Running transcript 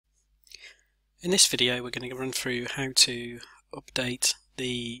In this video we're going to run through how to update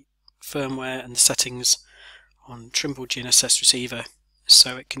the firmware and the settings on Trimble GNSS receiver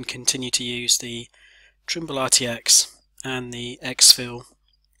so it can continue to use the Trimble RTX and the xFill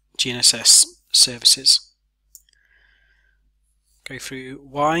GNSS services. Go through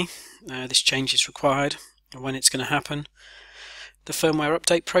why this change is required and when it's going to happen, the firmware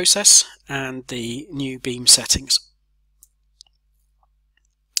update process and the new beam settings.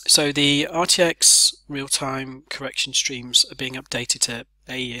 So the RTX real-time correction streams are being updated to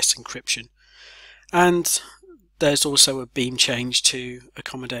AES encryption, and there's also a beam change to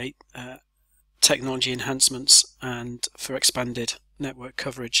accommodate technology enhancements and for expanded network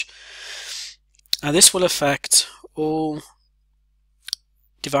coverage. Now this will affect all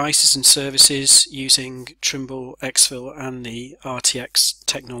devices and services using Trimble xFill and the RTX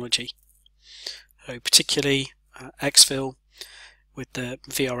technology. So particularly xFill with the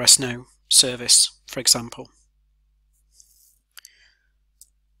VRS Now service, for example.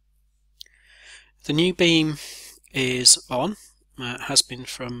 The new beam is on, has been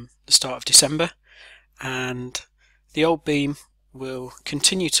from the start of December, and the old beam will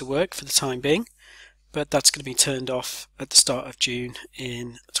continue to work for the time being, but that's going to be turned off at the start of June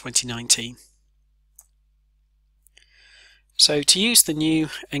in 2019. So to use the new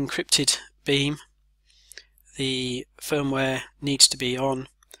encrypted beam, the firmware needs to be on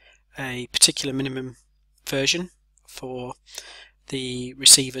a particular minimum version for the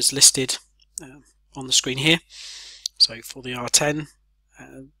receivers listed on the screen here. So for the R10,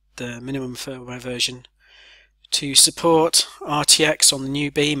 the minimum firmware version to support RTX on the new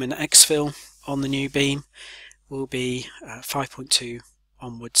beam and xFill on the new beam will be 5.2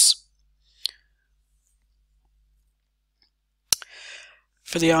 onwards.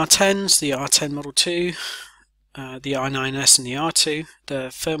 For the R10s, the R10 Model 2, the R9S and the R2, the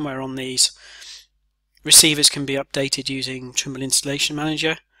firmware on these receivers can be updated using Trimble Installation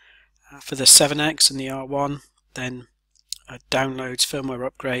Manager. For the 7X and the R1, then downloads, firmware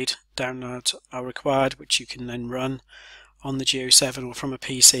upgrade downloads are required, which you can then run on the G07 or from a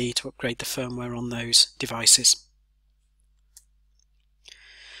PC to upgrade the firmware on those devices.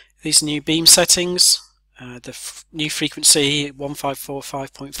 These new beam settings, the new frequency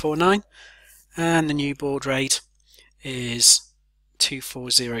 1545.49 and the new baud rate is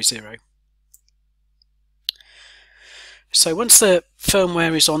 2400. So once the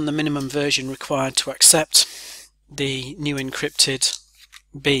firmware is on the minimum version required to accept the new encrypted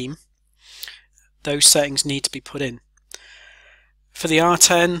beam, those settings need to be put in. For the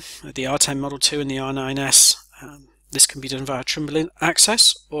R10, the R10 Model 2 and the R9S, this can be done via Trimble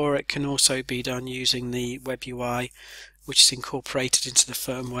Access, or it can also be done using the web UI, which is incorporated into the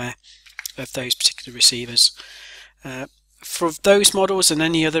firmware of those particular receivers. For those models and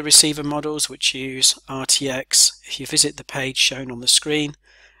any other receiver models which use RTX, if you visit the page shown on the screen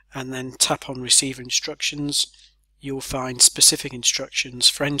and then tap on receiver instructions, you'll find specific instructions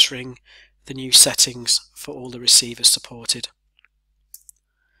for entering the new settings for all the receivers supported.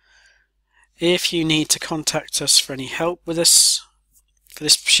 If you need to contact us for any help with us for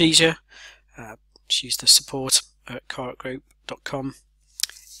this procedure, just use the support@cartgroup.com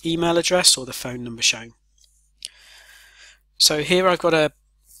email address or the phone number shown. So here I've got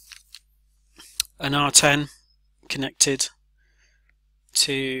an R10 connected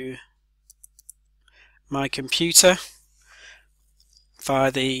to my computer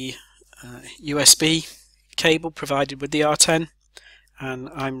via the USB cable provided with the R10, and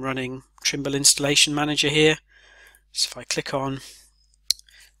I'm running Trimble Installation Manager here. So if I click on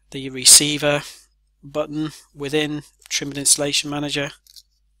the receiver button within Trimble Installation Manager,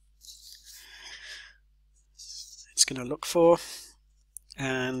 it's going to look for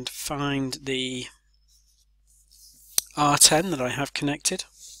and find the R10 that I have connected.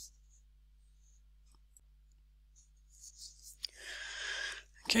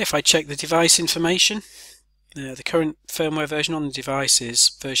 Okay, if I check the device information, the current firmware version on the device is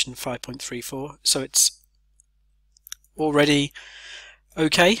version 5.34, so it's already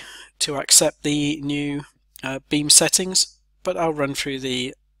okay to accept the new beam settings, but I'll run through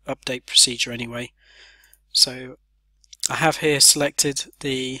the update procedure anyway. So I have here selected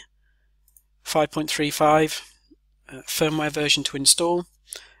the 5.35 firmware version to install.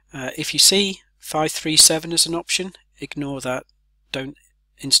 If you see 537 as an option, ignore that. Don't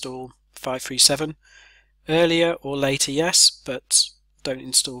install 537. Earlier or later, yes, but don't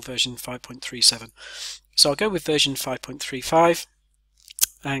install version 5.37. So I'll go with version 5.35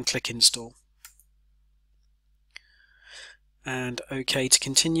 and click install. And OK to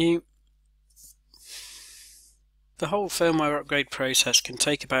continue. The whole firmware upgrade process can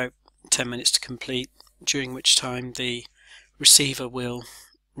take about 10 minutes to complete, during which time the receiver will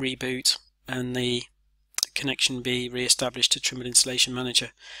reboot and the connection be re-established to Trimble Installation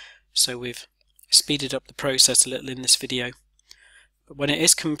Manager. So we've speeded up the process a little in this video. But when it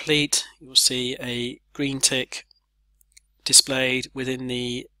is complete, you'll see a green tick displayed within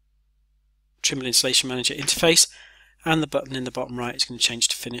the Trimble Installation Manager interface, and the button in the bottom right is going to change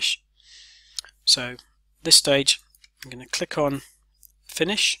to finish. So at this stage I'm going to click on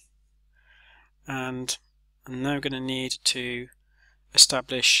finish, and I'm now going to need to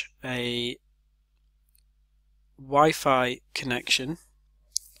establish a Wi-Fi connection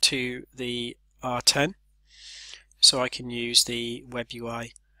to the R10 so I can use the web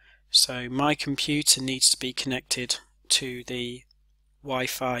UI. So my computer needs to be connected to the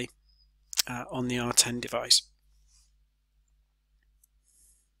Wi-Fi on the R10 device.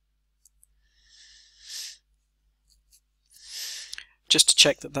 Just to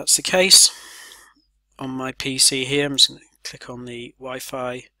check that that's the case, on my PC here I'm just going to click on the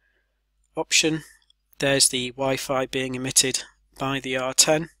Wi-Fi option. There's the Wi-Fi being emitted by the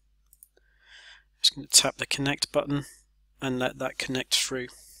R10. I'm just going to tap the connect button and let that connect through.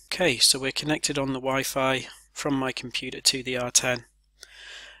 Okay, so we're connected on the Wi-Fi from my computer to the R10.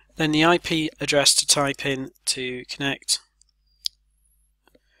 Then the IP address to type in to connect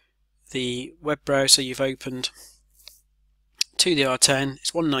the web browser you've opened to the R10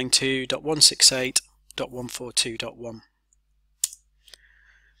 is 192.168.142.1.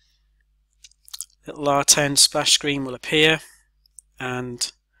 Little R10 splash screen will appear,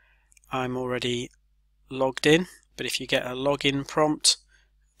 and I'm already logged in, but if you get a login prompt,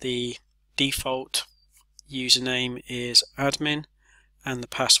 the default username is admin and the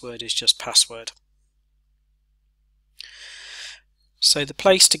password is just password. So the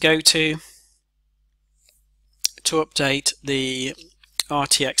place to go to update the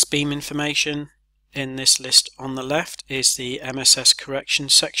RTX beam information in this list on the left is the MSS correction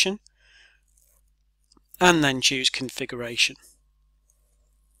section, and then choose configuration.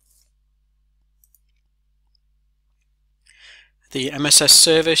 The MSS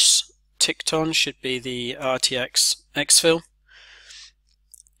service ticked on should be the RTX xFill.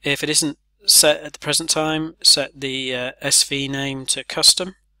 If it isn't set at the present time, set the SV name to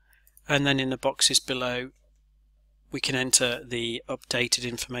custom, and then in the boxes below we can enter the updated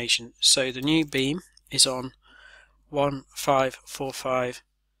information. So the new beam is on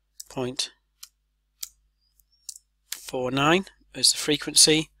 1545.49 as the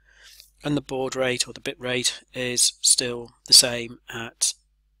frequency, and the baud rate or the bit rate is still the same at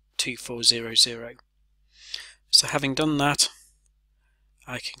 2400. So having done that,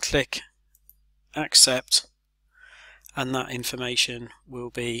 I can click accept, and that information will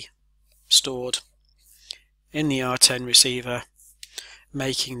be stored in the R10 receiver,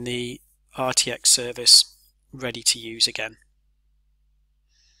 making the RTX service ready to use again.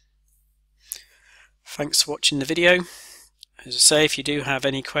 Thanks for watching the video. As I say, if you do have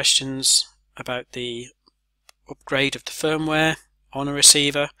any questions about the upgrade of the firmware on a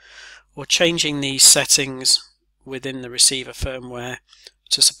receiver, or changing the settings within the receiver firmware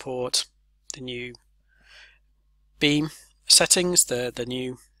to support the new beam settings, the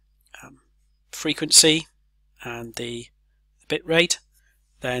new frequency and the bit rate,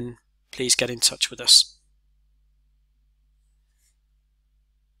 then please get in touch with us.